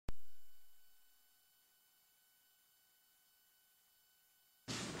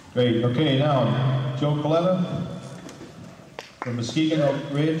Great. Okay, now Joe Coletta from Muskegon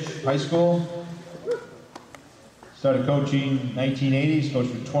Oakridge High School. Started coaching 1980s, coached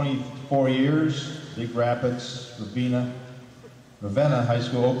for 24 years. Big Rapids, Ravenna High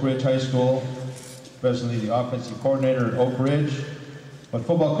School, Oakridge High School. Presently the offensive coordinator at Oakridge. What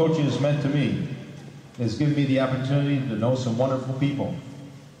football coaching has meant to me has given me the opportunity to know some wonderful people.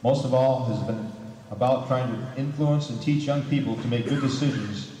 Most of all has been about trying to influence and teach young people to make good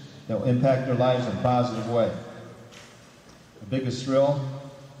decisions that will impact their lives in a positive way. The biggest thrill,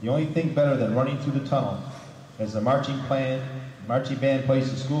 the only thing better than running through the tunnel as the marching band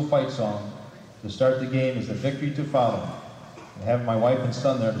plays the school fight song to start the game is the victory to follow, and having my wife and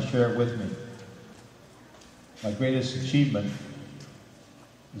son there to share it with me. My greatest achievement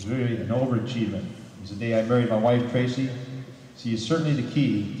is really an overachievement. It was the day I married my wife, Tracy. She is certainly the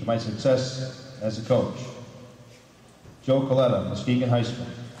key to my success as a coach. Joe Coletta, Muskegon High School.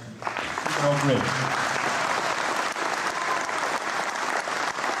 Oakridge.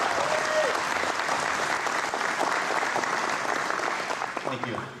 Thank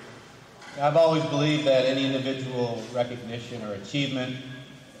you. I've always believed that any individual recognition or achievement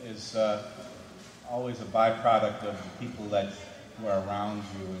is always a byproduct of the people who are around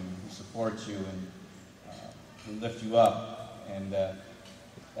you and who support you and who lift you up. And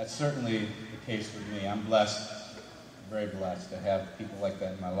that's certainly the case with me. I'm blessed, very blessed to have people like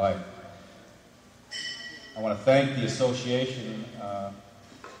that in my life. I want to thank the association,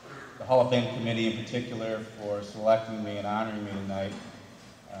 the Hall of Fame committee in particular, for selecting me and honoring me tonight.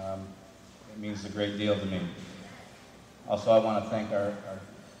 It means a great deal to me. Also, I want to thank our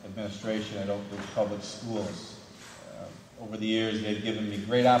administration at Oakridge Public Schools. Over the years, they've given me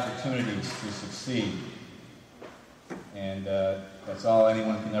great opportunities to succeed. And that's all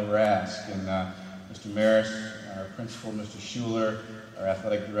anyone can ever ask. And Mr. Maris, our principal, Mr. Schuler, our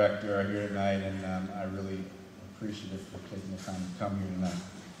athletic director are here tonight, and I really appreciate it for taking the time to come here tonight.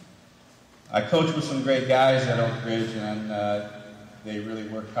 I coach with some great guys at Oakridge, and they really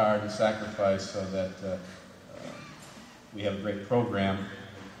work hard and sacrifice so that we have a great program.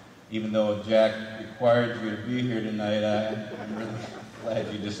 Even though Jack required you to be here tonight, I'm really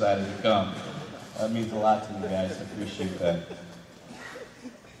glad you decided to come. That means a lot to me, guys. I appreciate that.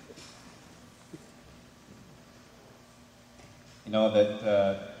 You know that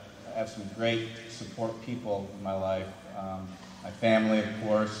I have some great support people in my life. My family, of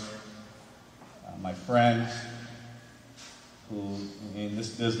course, my friends, who in this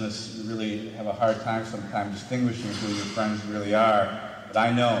business you really have a hard time sometimes distinguishing who your friends really are. But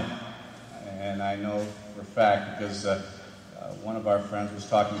I know, and I know for a fact because one of our friends was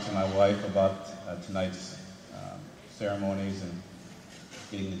talking to my wife about tonight's ceremonies and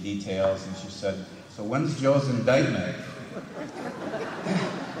getting the details, and she said, "So when's Joe's indictment?"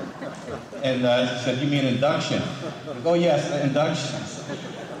 And she said, "You mean induction?" I go, "Oh yes, induction."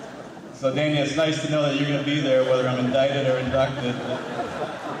 So Daniel, it's nice to know that you're going to be there, whether I'm indicted or inducted.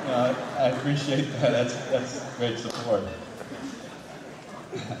 I appreciate that. That's great support.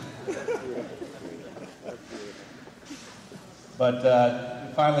 But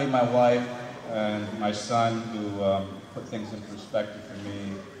finally, my wife and my son, who put things in perspective for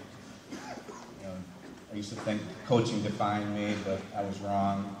me. I used to think coaching defined me, but I was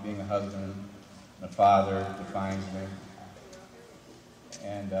wrong. Being a husband and a father defines me.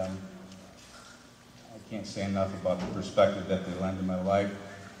 And I can't say enough about the perspective that they lend to my life.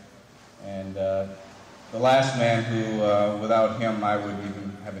 And the last man who, without him, I wouldn't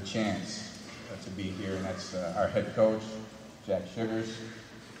even have a chance to be here, and that's our head coach, Jack Sugars.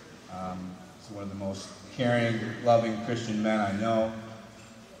 He's one of the most caring, loving Christian men I know.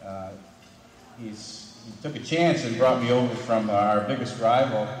 He took a chance and brought me over from our biggest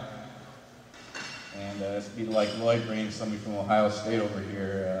rival, and it's be like Lloyd bringing somebody from Ohio State over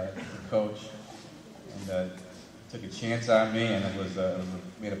here to coach, and took a chance on me, and it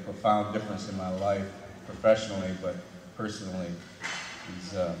made a profound difference in my life, professionally, but personally,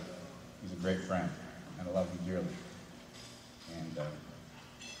 he's a great friend, and I love him dearly. And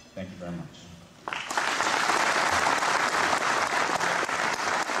thank you very much.